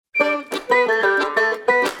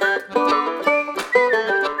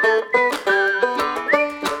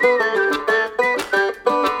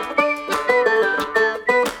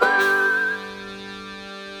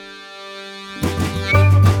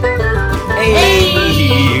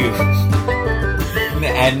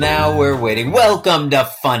And now we're waiting. Welcome to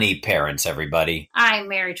Funny Parents, everybody. I'm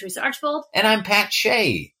Mary Teresa Archbold. And I'm Pat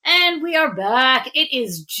Shea. And we are back. It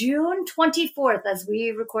is June 24th as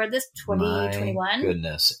we record this, 2021. My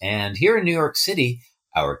goodness. And here in New York City,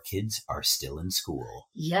 our kids are still in school.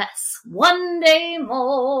 Yes, one day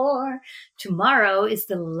more. Tomorrow is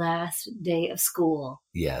the last day of school.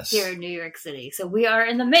 Yes. Here in New York City. So we are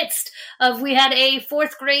in the midst of, we had a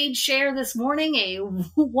 4th grade share this morning, a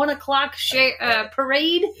 1 o'clock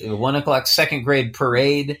parade. 1 o'clock 2nd grade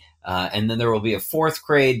parade. And then there will be a 4th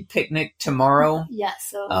grade picnic tomorrow. Yes.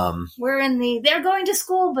 So we're in they're going to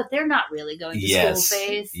school, but they're not really going to school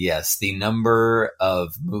phase. Yes. The number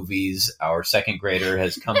of movies our 2nd grader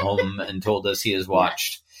has come home and told us he has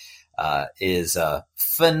watched is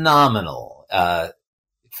phenomenal.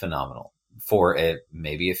 Phenomenal for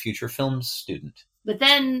maybe a future film student. But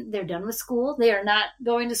then they're done with school. They are not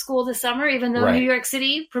going to school this summer, even though New York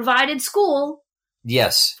City provided school.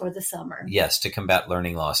 Yes. For the summer. Yes, to combat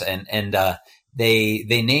learning loss. And they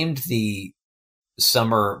named the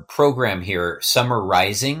summer program here Summer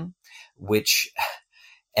Rising, which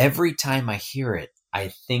every time I hear it, I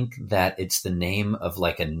think that it's the name of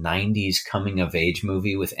like a 90s coming of age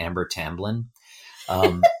movie with Amber Tamblyn.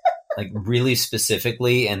 Like really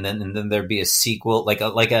specifically, and then there'd be a sequel, like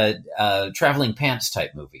a Traveling Pants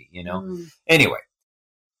type movie, you know? Anyway.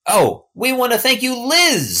 Oh, we want to thank you,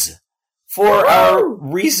 Liz, for our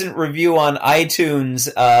recent review on iTunes.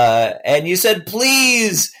 And you said,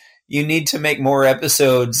 please, you need to make more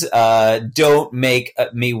episodes. Don't make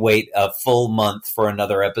me wait a full month for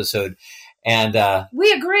another episode. And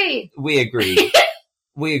we agree. We agree.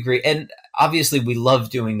 We agree. And obviously we love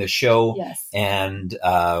doing the show. Yes. And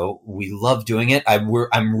we love doing it.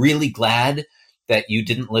 I'm really glad that you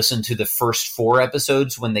didn't listen to the first 4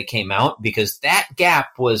 episodes when they came out, because that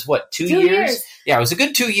gap was, what, 2 years? Yeah, it was a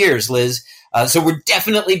good 2 years, Liz. So we're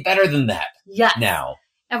definitely better than that now.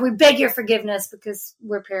 And we beg your forgiveness because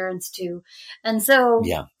we're parents too. And so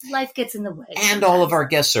life gets in the way. And all of our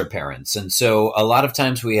guests are parents. And so a lot of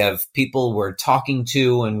times we have people we're talking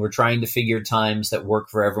to and we're trying to figure times that work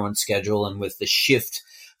for everyone's schedule. And with the shift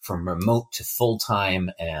from remote to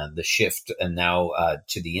full-time and the shift and now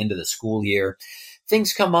to the end of the school year,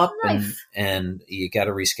 things come up and you got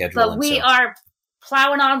to reschedule. But we are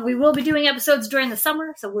plowing on. We will be doing episodes during the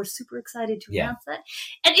summer, so we're super excited to announce that.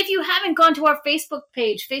 And if you haven't gone to our Facebook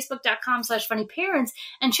page, facebook.com/funnyparents,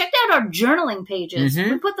 and checked out our journaling pages,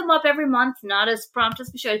 we put them up every month, not as prompt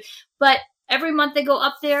as we should, but every month they go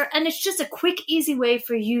up there, and it's just a quick, easy way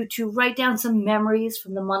for you to write down some memories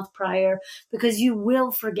from the month prior, because you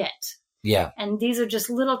will forget. Yeah. And these are just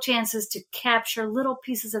little chances to capture little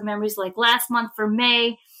pieces of memories. Like last month for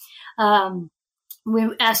May,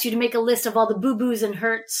 we asked you to make a list of all the boo-boos and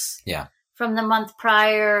hurts from the month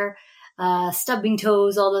prior, stubbing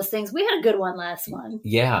toes, all those things. We had a good one last month.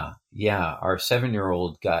 Yeah. Our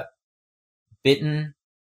 7-year-old got bitten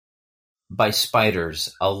by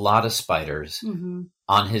spiders, a lot of spiders,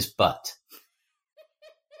 on his butt.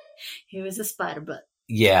 He was a spider butt.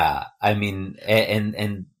 Yeah. I mean,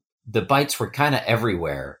 and the bites were kind of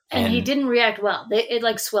everywhere. And he didn't react well. It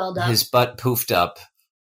like swelled up. His butt poofed up.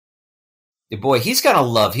 Boy, he's going to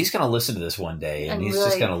listen to this one day, and he's really,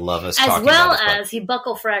 just going to love us talking about it. As well as he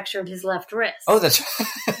buckle fractured his left wrist. Oh, that's right.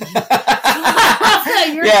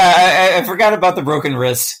 I forgot about the broken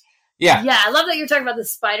wrist. Yeah. Yeah, I love that you're talking about the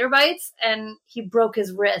spider bites, and he broke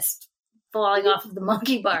his wrist falling off of the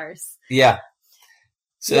monkey bars. Yeah.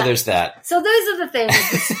 So there's that. So those are the things.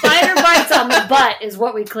 The spider bites on the butt is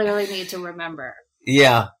what we clearly need to remember.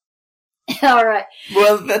 Yeah. All right.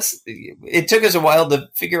 Well, it took us a while to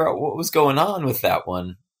figure out what was going on with that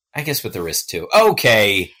one. I guess with the wrist too.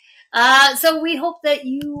 Okay. So we hope that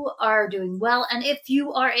you are doing well. And if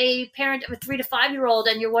you are a parent of a 3 to 5 year old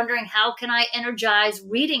and you're wondering, how can I energize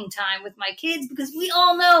reading time with my kids? Because we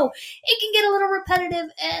all know it can get a little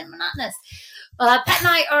repetitive and monotonous. Pat and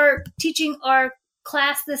I are teaching our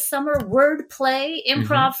class this summer, Wordplay,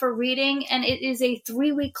 Improv for Reading, and it is a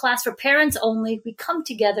 3-week class for parents only. We come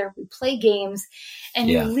together, we play games, and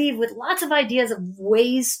you leave with lots of ideas of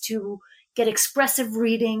ways to get expressive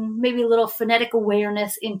reading, maybe a little phonetic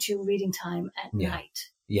awareness into reading time at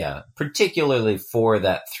night. Yeah, particularly for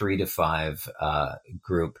that 3 to 5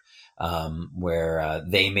 group, where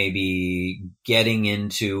they may be getting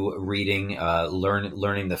into reading,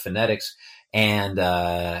 learning the phonetics,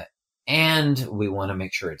 and we want to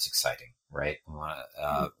make sure it's exciting, right? We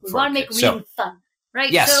want to make reading fun,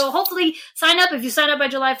 right? Yes. So hopefully sign up. If you sign up by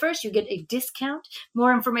July 1st, you get a discount.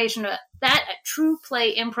 More information about that at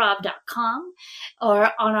trueplayimprov.com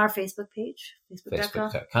or on our Facebook page,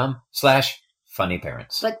 facebook.com/funnyparents. Funny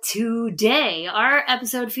parents. But today, our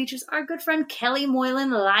episode features our good friend Kelly Moylan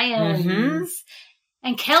Lyons. Mm-hmm.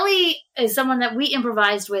 And Kelly is someone that we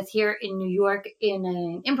improvised with here in New York in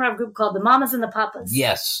an improv group called the Mamas and the Papas.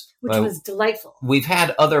 Yes. Which was delightful. We've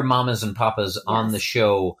had other mamas and papas on the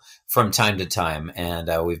show from time to time, and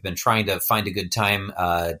we've been trying to find a good time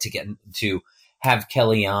to have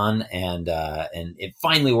Kelly on, and it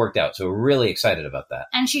finally worked out. So we're really excited about that.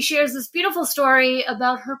 And she shares this beautiful story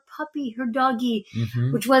about her puppy, her doggy,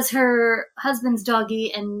 which was her husband's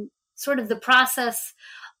doggy, and sort of the process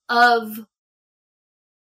of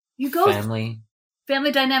family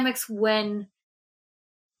dynamics when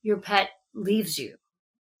your pet leaves you.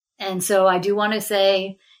 And so I do want to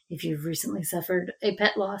say, if you've recently suffered a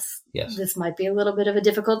pet loss, this might be a little bit of a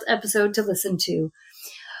difficult episode to listen to.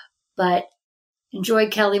 But enjoy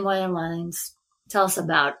Kelly Moylan Lyons. Tell us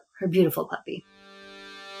about her beautiful puppy.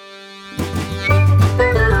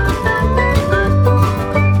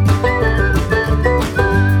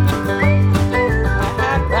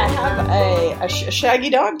 I have a shaggy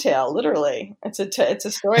dog tale, literally. It's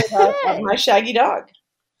a story about my shaggy dog.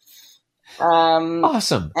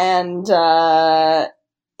 Awesome. And the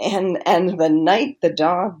night the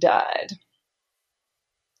dog died.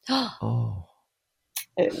 Oh.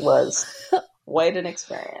 It was quite an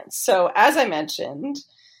experience. So as I mentioned,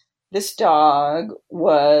 this dog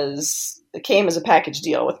came as a package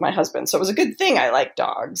deal with my husband. So it was a good thing I like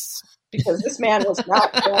dogs, because this man was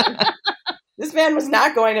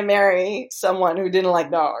not going to marry someone who didn't like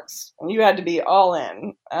dogs. And you had to be all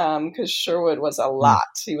in, because Sherwood was a lot.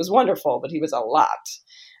 He was wonderful, but he was a lot.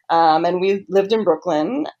 And we lived in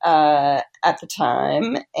Brooklyn at the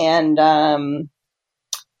time. And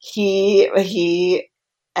he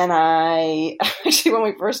and I, actually, when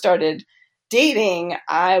we first started dating,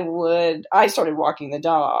 I started walking the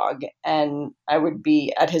dog, and I would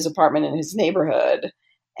be at his apartment in his neighborhood.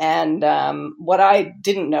 And what I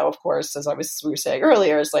didn't know, of course, as we were saying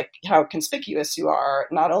earlier, is like how conspicuous you are,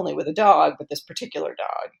 not only with a dog, but this particular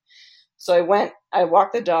dog. So I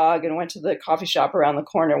walked the dog and went to the coffee shop around the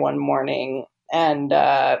corner one morning, and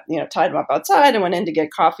tied him up outside and went in to get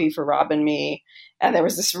coffee for Rob and me. And there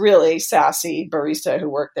was this really sassy barista who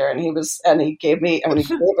worked there, and he gave me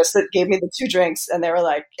the two drinks, and they were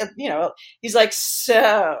like, he's like,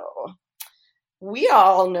 so we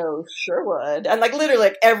all know Sherwood. And like literally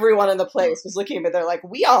like everyone in the place was looking at me. They're like,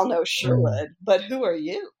 we all know Sherwood, but who are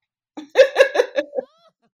you?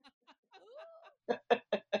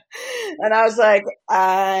 And I was like,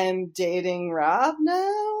 I'm dating Rob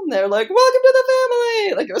now. And they're like, welcome to the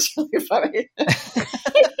family. Like, it was really funny.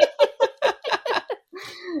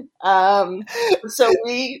 So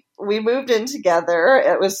we moved in together.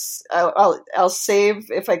 It was, I'll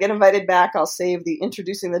save, if I get invited back, I'll save the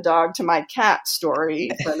introducing the dog to my cat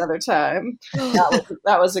story for another time.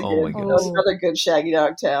 That was another good shaggy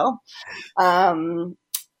dog tale.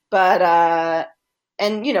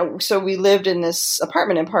 So we lived in this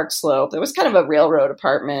apartment in Park Slope. It was kind of a railroad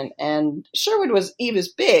apartment, and Sherwood was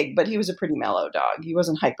big, but he was a pretty mellow dog. He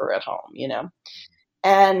wasn't hyper at home,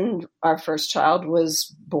 And our first child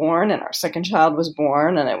was born, and our second child was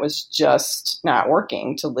born, and it was just not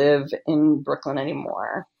working to live in Brooklyn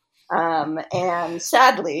anymore. And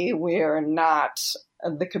sadly, we're not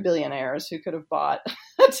the kabillionaires who could have bought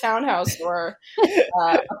a townhouse or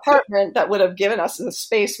apartment that would have given us the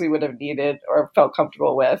space we would have needed or felt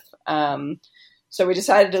comfortable with. So we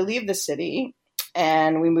decided to leave the city,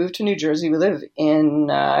 and we moved to New Jersey. We live in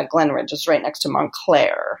Glenridge, just right next to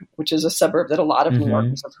Montclair, which is a suburb that a lot of New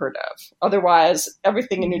Yorkers have heard of. Otherwise,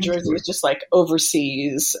 everything in New Jersey is just like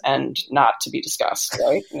overseas and not to be discussed,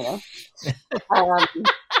 right?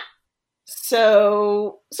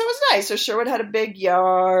 So it was nice. So Sherwood had a big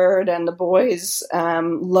yard, and the boys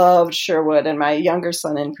loved Sherwood. And my younger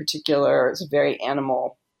son in particular is a very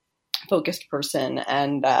animal-focused person.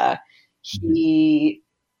 And he,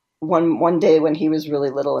 one day when he was really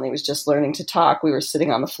little and he was just learning to talk, we were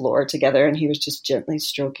sitting on the floor together, and he was just gently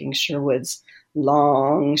stroking Sherwood's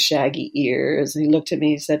long, shaggy ears. And he looked at me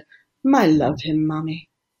and he said, "I love him, Mommy."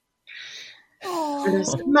 And I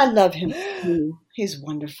said, "I love him too. He's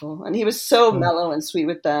wonderful." And he was so mellow and sweet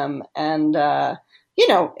with them. And,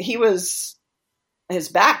 his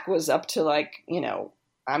back was up to like,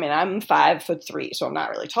 I'm 5'3", so I'm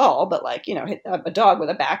not really tall, but like, a dog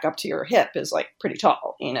with a back up to your hip is like pretty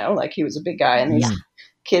tall, like he was a big guy. And these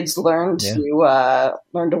kids learn to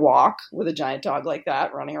walk with a giant dog like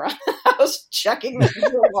that, running around the house, checking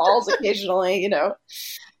the walls occasionally,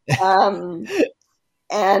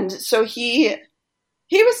 and so he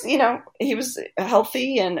was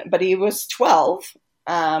healthy, but he was 12.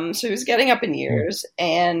 So he was getting up in years,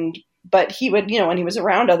 but he would, when he was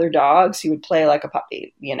around other dogs, he would play like a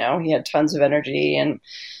puppy. He had tons of energy, and,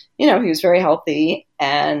 he was very healthy.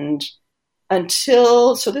 And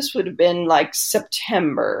so this would have been like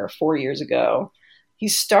September 4 years ago, he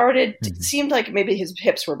started, it seemed like maybe his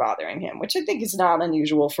hips were bothering him, which I think is not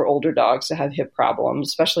unusual for older dogs to have hip problems,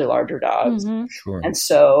 especially larger dogs. Sure. And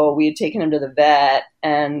so we had taken him to the vet,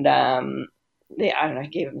 and I don't know, I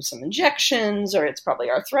gave him some injections, or it's probably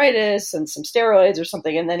arthritis and some steroids or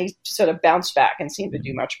something. And then he sort of bounced back and seemed to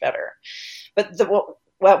do much better. But at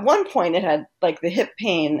one point it had like the hip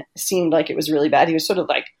pain seemed like it was really bad. He was sort of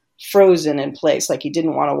like frozen in place, like he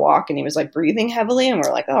didn't want to walk, and he was like breathing heavily, and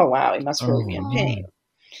we're like, oh wow, he must really be in pain.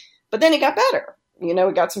 But then he got better. We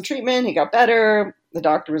got some treatment, he got better. The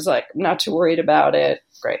doctor was like, I'm not too worried about it.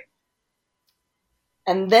 Great.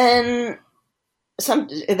 And then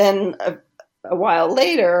a while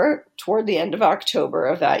later, toward the end of October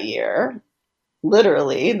of that year,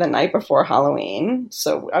 literally the night before Halloween.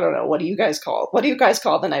 So I don't know, what do you guys call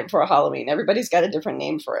the night before Halloween? Everybody's got a different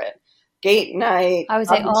name for it. Gate night, I would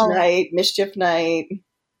say night, mischief night.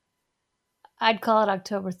 I'd call it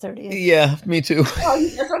October 30th. Yeah, me too. Oh,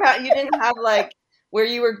 you didn't have like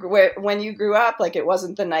when you grew up, like it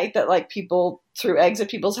wasn't the night that like people threw eggs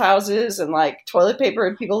at people's houses and like toilet paper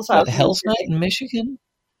at people's houses. Hell's Night in Michigan?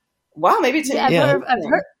 Wow, maybe it's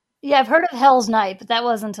I've heard of Hell's Night, but that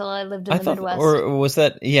wasn't until I lived in the Midwest. Or was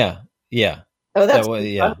that? Yeah. Oh, that's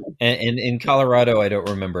yeah. And in Colorado, I don't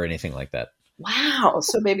remember anything like that. Wow.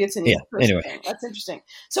 So maybe it's an East Coast thing. That's interesting.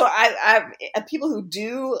 So I people who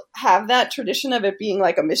do have that tradition of it being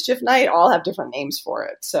like a mischief night all have different names for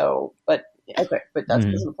it. So, but that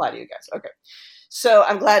doesn't apply to you guys. Okay. So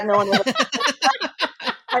I'm glad no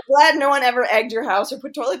one ever egged your house or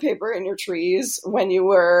put toilet paper in your trees when you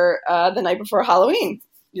were the night before Halloween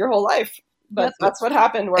your whole life. But that's what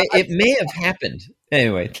happened. It may have happened.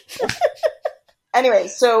 Anyway. Anyway,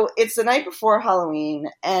 so it's the night before Halloween,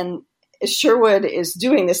 and Sherwood is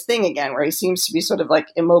doing this thing again where he seems to be sort of like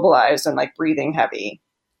immobilized and like breathing heavy.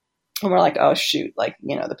 And we're like, oh shoot, like,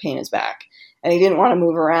 the pain is back. And he didn't want to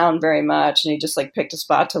move around very much. And he just like picked a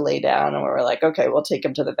spot to lay down. And we were like, okay, we'll take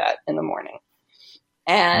him to the vet in the morning.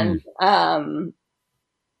 And,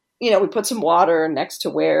 we put some water next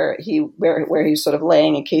to where he's sort of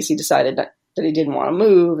laying in case he decided that he didn't want to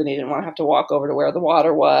move and he didn't want to have to walk over to where the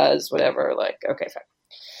water was, whatever. Like, okay, fine.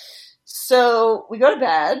 So we go to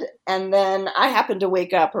bed, and then I happened to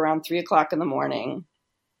wake up around 3:00 in the morning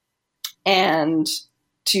and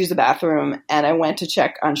to use the bathroom, and I went to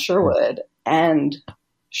check on Sherwood, and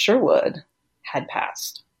Sherwood had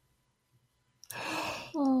passed.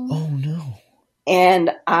 Oh no.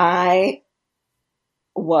 And I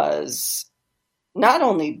was not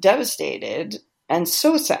only devastated and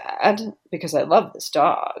so sad because I love this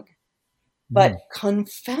dog, but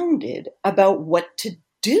confounded about what to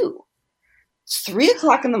do. It's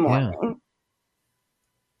 3:00 in the morning. Yeah.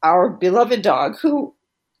 Our beloved dog, who,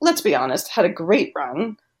 let's be honest, had a great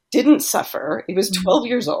run, didn't suffer. He was 12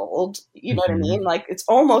 years old. You know what I mean? Like, it's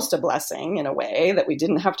almost a blessing in a way that we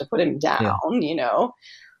didn't have to put him down,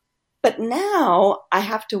 But now I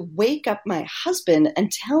have to wake up my husband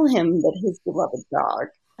and tell him that his beloved dog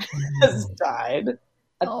has died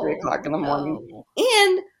at 3:00 in the morning.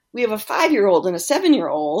 And we have a 5-year-old and a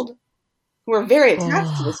 7-year-old who are very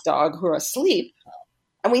attached to this dog, who are asleep.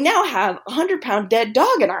 And we now have a 100-pound dead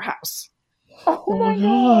dog in our house. Oh my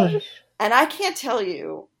gosh. And I can't tell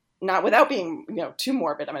you, not without being, too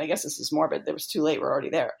morbid. I mean, I guess this is morbid. It was too late. We're already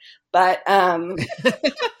there. But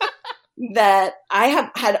that I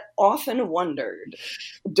had often wondered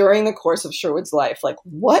during the course of Sherwood's life, like,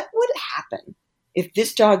 what would happen if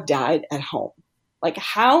this dog died at home? Like,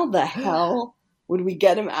 how the hell would we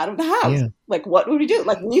get him out of the house? Yeah. Like, what would we do?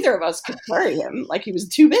 Like, neither of us could carry him. Like, he was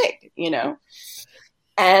too big,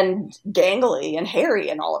 and gangly and hairy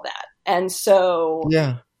and all of that. And so,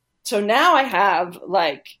 so now I have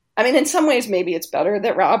in some ways, maybe it's better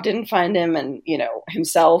that Rob didn't find him and,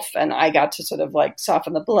 himself. And I got to sort of like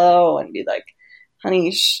soften the blow and be like,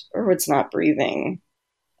 honey, Sherwood's not breathing.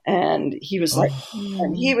 And he was like,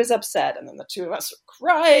 and he was upset. And then the two of us were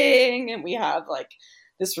crying, and we have like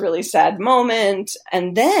this really sad moment.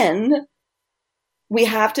 And then we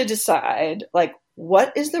have to decide, like,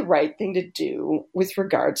 what is the right thing to do with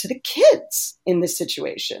regard to the kids in this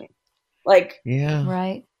situation? Like,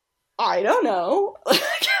 right. I don't know.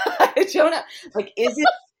 I don't know. Like, is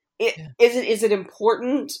it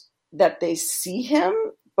important that they see him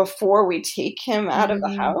before we take him out of the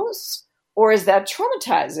house? Or is that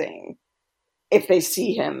traumatizing if they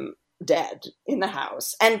see him dead in the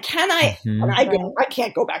house? And can I, I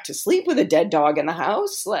can't go back to sleep with a dead dog in the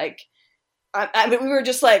house. Like, we were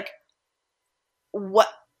just like,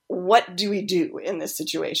 what do we do in this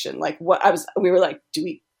situation? Like we were like, do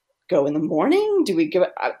we go in the morning? Do we go?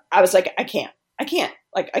 I was like, I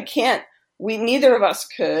can't. Neither of us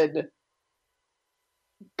could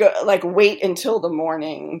go, like, wait until the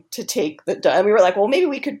morning to take the dog. And we were like, well, maybe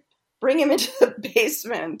we could bring him into the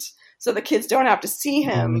basement so the kids don't have to see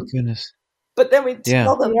him. Oh my goodness. But then we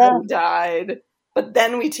tell them that he died. But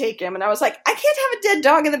then we take him. And I was like, I can't have a dead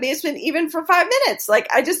dog in the basement even for 5 minutes. Like,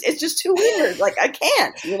 it's just too weird. Like, I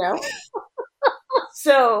can't, you know?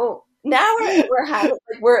 So now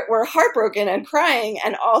we're heartbroken and crying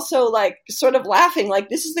and also, like, sort of laughing. Like,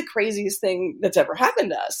 this is the craziest thing that's ever happened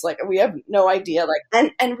to us. Like, we have no idea,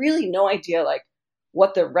 like, and really no idea, like,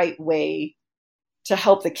 what the right way to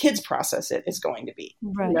help the kids process it is going to be.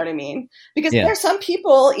 Right. You know what I mean? Because there are some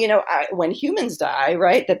people, you know, when humans die,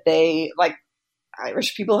 right, that they, like,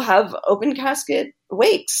 Irish people have open casket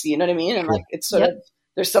wakes, you know what I mean? And like, it's sort of,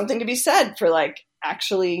 there's something to be said for, like,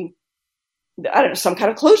 actually, I don't know, some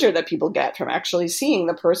kind of closure that people get from actually seeing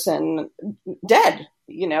the person dead,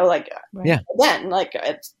 you know, like, again, like,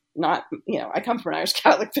 it's not, you know, I come from an Irish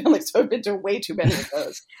Catholic family, so I've been to way too many of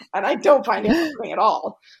those, and I don't find it comforting at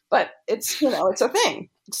all, but it's, you know, it's a thing.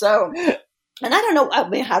 So, and I don't know, I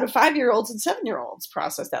mean, how do 5-year-olds and 7-year-olds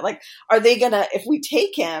process that? Like, are they gonna, if we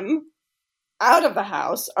take him out of the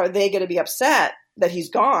house, are they going to be upset that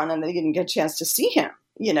he's gone and they didn't get a chance to see him,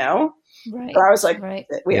 you know? Right. But I was like,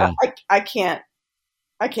 I can't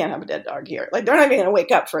have a dead dog here. Like, they're not even going to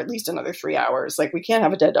wake up for at least another 3 hours. Like, we can't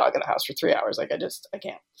have a dead dog in the house for 3 hours. Like, I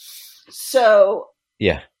can't. So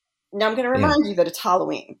now I'm going to remind you that it's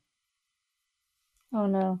Halloween. Oh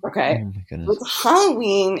no. Okay. Oh my goodness. It's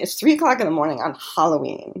Halloween. It's 3:00 in the morning on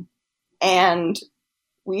Halloween. And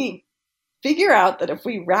we figure out that if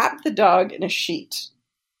we wrap the dog in a sheet,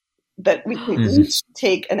 that we can each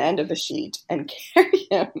take an end of the sheet and carry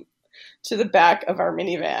him to the back of our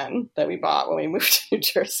minivan that we bought when we moved to New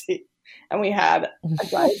Jersey. And we had a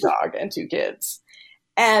guide dog and 2 kids.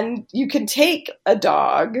 And you can take a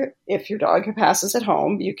dog, if your dog passes at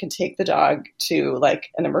home, you can take the dog to, like,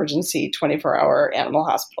 an emergency 24-hour animal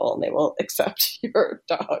hospital and they will accept your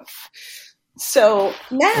dog. So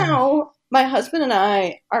now my husband and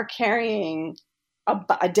I are carrying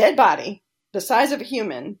a dead body the size of a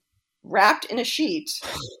human wrapped in a sheet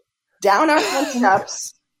down our front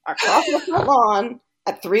steps across the front lawn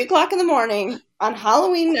at 3:00 in the morning on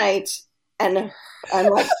Halloween night, and I'm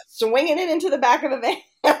like swinging it into the back of the van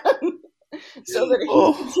so that he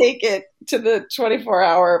can take it to the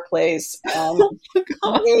 24-hour place and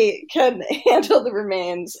they can handle the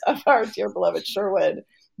remains of our dear beloved Sherwood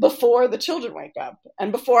before the children wake up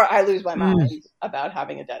and before I lose my mind about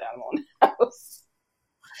having a dead animal in the house.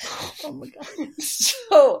 Oh my God.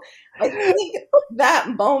 So I think that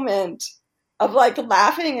moment of, like,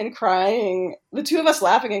 laughing and crying, the two of us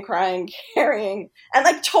laughing and crying, carrying, and,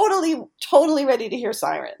 like, totally ready to hear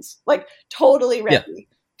sirens, like, totally ready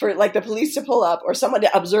for, like, the police to pull up or someone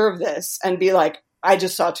to observe this and be like, I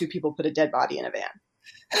just saw 2 people put a dead body in a van.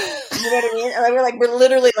 You know what I mean? And we're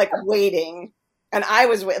literally, like, waiting. And I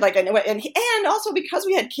was like, and also because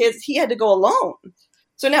we had kids, he had to go alone.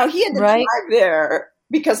 So now he had to drive there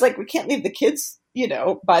because, like, we can't leave the kids, you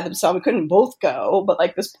know, by themselves. We couldn't both go, but,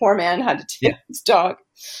 like, this poor man had to take his dog.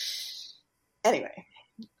 Anyway,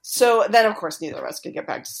 so then of course neither of us could get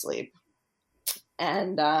back to sleep,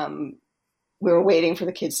 and we were waiting for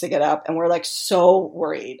the kids to get up, and we're, like, so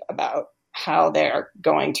worried about how they're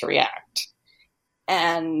going to react.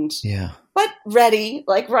 And but ready,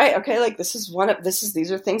 like, right, okay, like,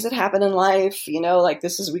 these are things that happen in life, you know, like,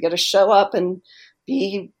 we got to show up and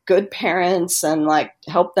be good parents and, like,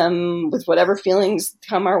 help them with whatever feelings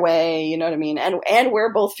come our way, you know what I mean? And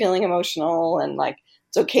we're both feeling emotional, and, like,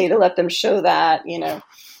 it's okay to let them show that, you know.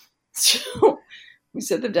 So we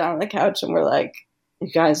sit them down on the couch and we're like,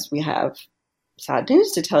 you guys, we have sad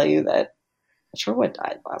news to tell you that Sherwood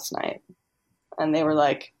died last night. And they were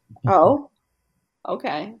like, oh,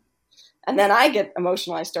 okay. And then I get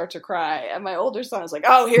emotional. I start to cry. And my older son is like,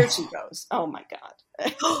 oh, here she goes. Oh my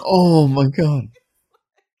God. Oh my God.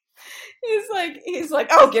 He's like,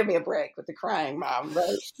 oh, give me a break with the crying, Mom.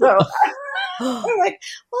 Right? So I'm like,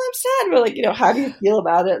 well, I'm sad. We're like, you know, how do you feel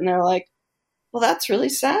about it? And they're like, well, that's really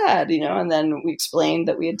sad, you know. And then we explained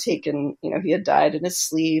that we had taken, you know, he had died in his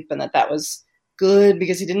sleep, and that was good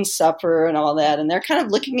because he didn't suffer and all that. And they're kind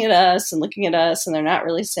of looking at us, and they're not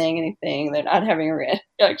really saying anything. They're not having a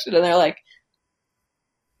reaction. And they're like,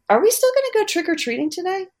 are we still going to go trick-or-treating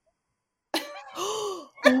today?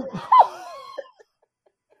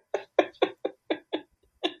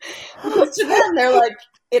 To them, they're like,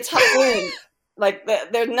 it's Halloween. Like,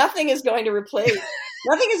 nothing is going to replace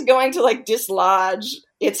nothing is going to like dislodge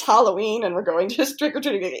it's Halloween and we're going to just trick or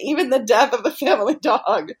treating. Even the death of the family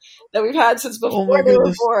dog that we've had since before they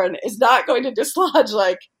were born is not going to dislodge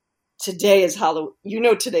like today is Halloween.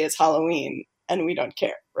 Today is Halloween and we don't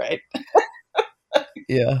care, right?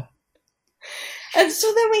 Yeah. And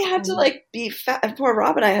so then we had to like be poor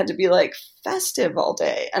Rob and I had to be like festive all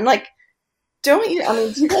day. And like, do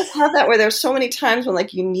you guys have that where there's so many times when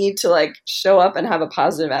like you need to like show up and have a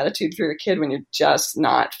positive attitude for your kid when you're just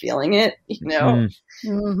not feeling it, you know?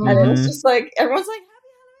 Mm-hmm. And it was just like, everyone's like,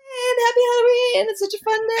 happy Halloween, it's such a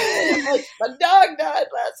fun day. And I'm like, my dog died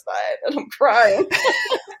last night and I'm crying.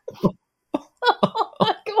 Oh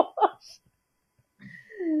my gosh.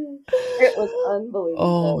 It was unbelievable.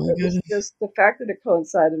 Oh my it was just the fact that it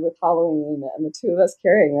coincided with Halloween and the two of us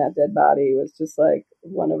carrying that dead body was just like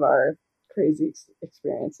one of our crazy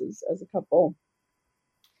experiences as a couple.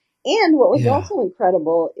 And what was also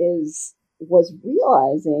incredible was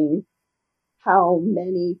realizing how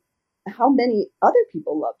many other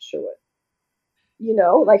people loved Sherwood. You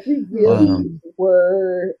know, like we really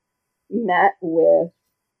were met with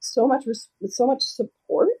so much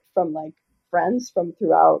support from like friends from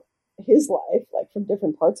throughout his life, like from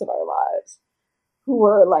different parts of our lives, who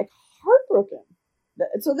were like heartbroken.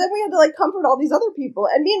 So then we had to like comfort all these other people,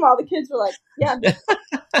 and meanwhile the kids were like, "Yeah, that's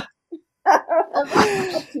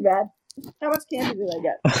too bad. How much candy did I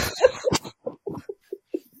get?"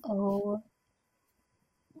 Oh.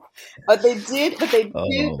 But they did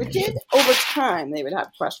over time. They would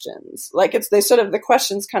have questions. Like the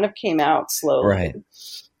questions kind of came out slowly, right?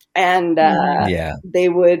 And they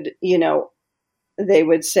would, they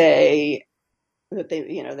would say that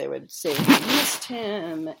they would say they missed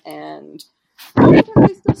him, and they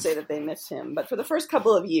still say that they miss him. But for the first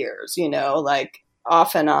couple of years, like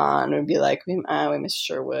off and on, would be like, we miss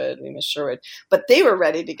Sherwood, we miss Sherwood. But they were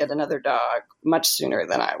ready to get another dog much sooner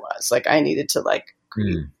than I was. Like I needed to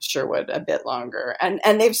grieve Sherwood a bit longer, and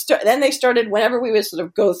then they started whenever we would sort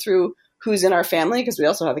of go through who's in our family, because we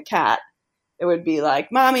also have a cat. It would be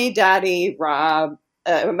like Mommy, Daddy, Rob,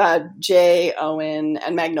 Jay, Owen,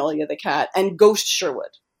 and Magnolia the cat, and Ghost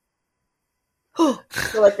Sherwood.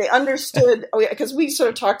 So like they understood, because we sort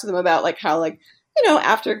of talked to them about like how like,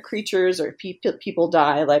 after creatures or people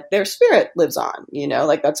die, like their spirit lives on,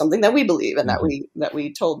 like that's something that we believe and that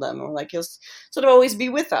we told them. And we're like, he'll sort of always be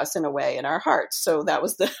with us in a way in our hearts. So that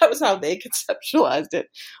was how they conceptualized it,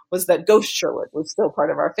 was that Ghost Sherwood was still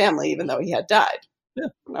part of our family, even though he had died. Yeah.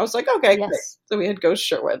 And I was like, okay, yes. Great. So we had Ghost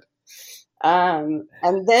Sherwood. And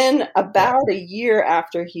then about a year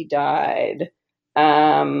after he died,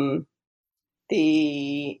 both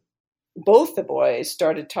the boys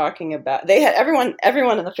started talking about, they had everyone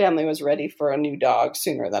in the family was ready for a new dog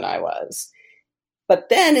sooner than I was. But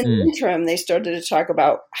then in the interim, they started to talk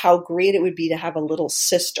about how great it would be to have a little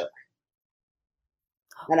sister.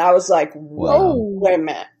 And I was like, whoa, wait a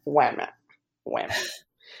minute.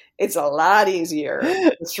 It's a lot easier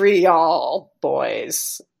for 3 y'all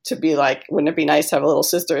boys to be like, wouldn't it be nice to have a little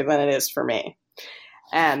sister than it is for me?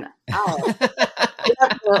 And I'm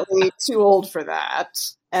definitely too old for that.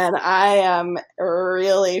 And I am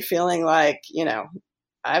really feeling like,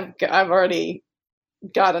 I've already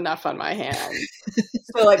got enough on my hands.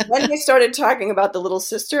 So like when they started talking about the little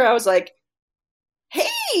sister, I was like, hey,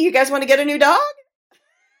 you guys want to get a new dog?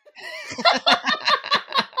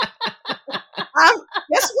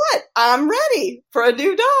 Guess what? I'm ready for a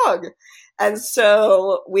new dog. And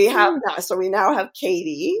so we now have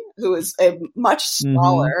Katie, who is a much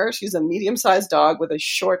smaller. Mm-hmm. She's a medium-sized dog with a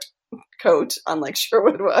short coat, unlike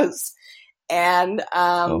Sherwood was. And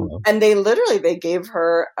and they gave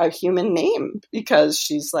her a human name because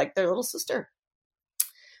she's like their little sister.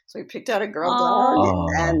 So we picked out a girl dog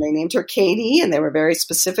and they named her Katie, and they were very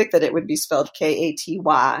specific that it would be spelled Katy,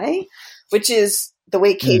 which is the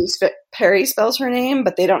way Katy Perry spells her name,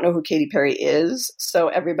 but they don't know who Katy Perry is. So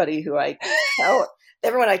everybody who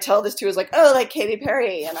everyone I tell this to is like, oh, like Katy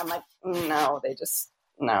Perry. And I'm like, no, it's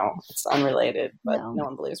unrelated, but no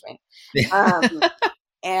one believes me.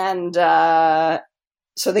 And so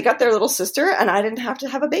they got their little sister, and I didn't have to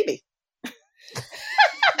have a baby.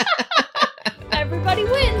 Everybody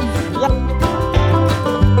wins. Yep.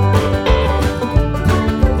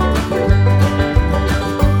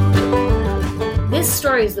 This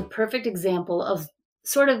story is the perfect example of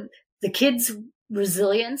sort of the kids'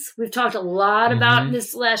 resilience. We've talked a lot about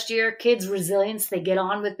this last year. Kids' resilience. They get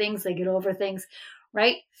on with things. They get over things,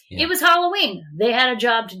 right? Yeah. It was Halloween. They had a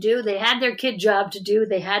job to do. They had their kid job to do.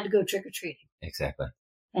 They had to go trick-or-treating. Exactly.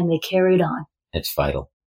 And they carried on. It's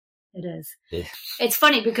vital. It is. It's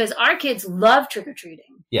funny because our kids love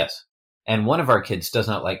trick-or-treating. Yes. And one of our kids does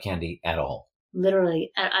not like candy at all.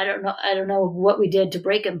 Literally. I don't know what we did to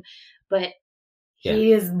break him, but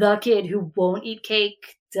he is the kid who won't eat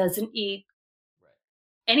cake, doesn't eat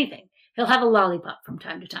anything. He'll have a lollipop from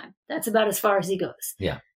time to time. That's about as far as he goes.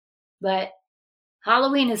 Yeah. But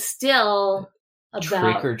Halloween is still about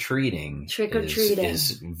trick-or-treating. Trick-or-treating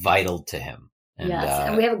is vital to him. And, yes,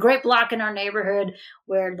 and we have a great block in our neighborhood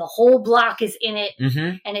where the whole block is in it,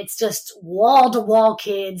 and it's just wall-to-wall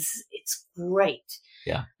kids. It's great.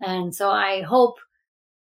 Yeah. And so I hope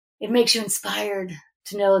it makes you inspired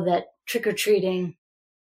to know that trick-or-treating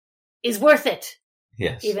is worth it.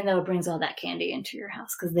 Yes. Even though it brings all that candy into your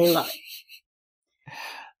house because they love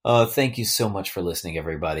it. Thank you so much for listening,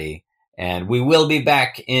 everybody. And we will be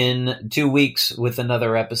back in 2 weeks with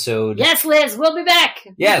another episode. Yes, Liz, we'll be back.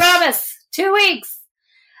 Yes. We promise. 2 weeks.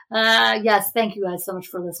 Yes, thank you guys so much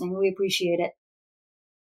for listening. We appreciate it.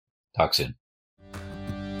 Talk soon.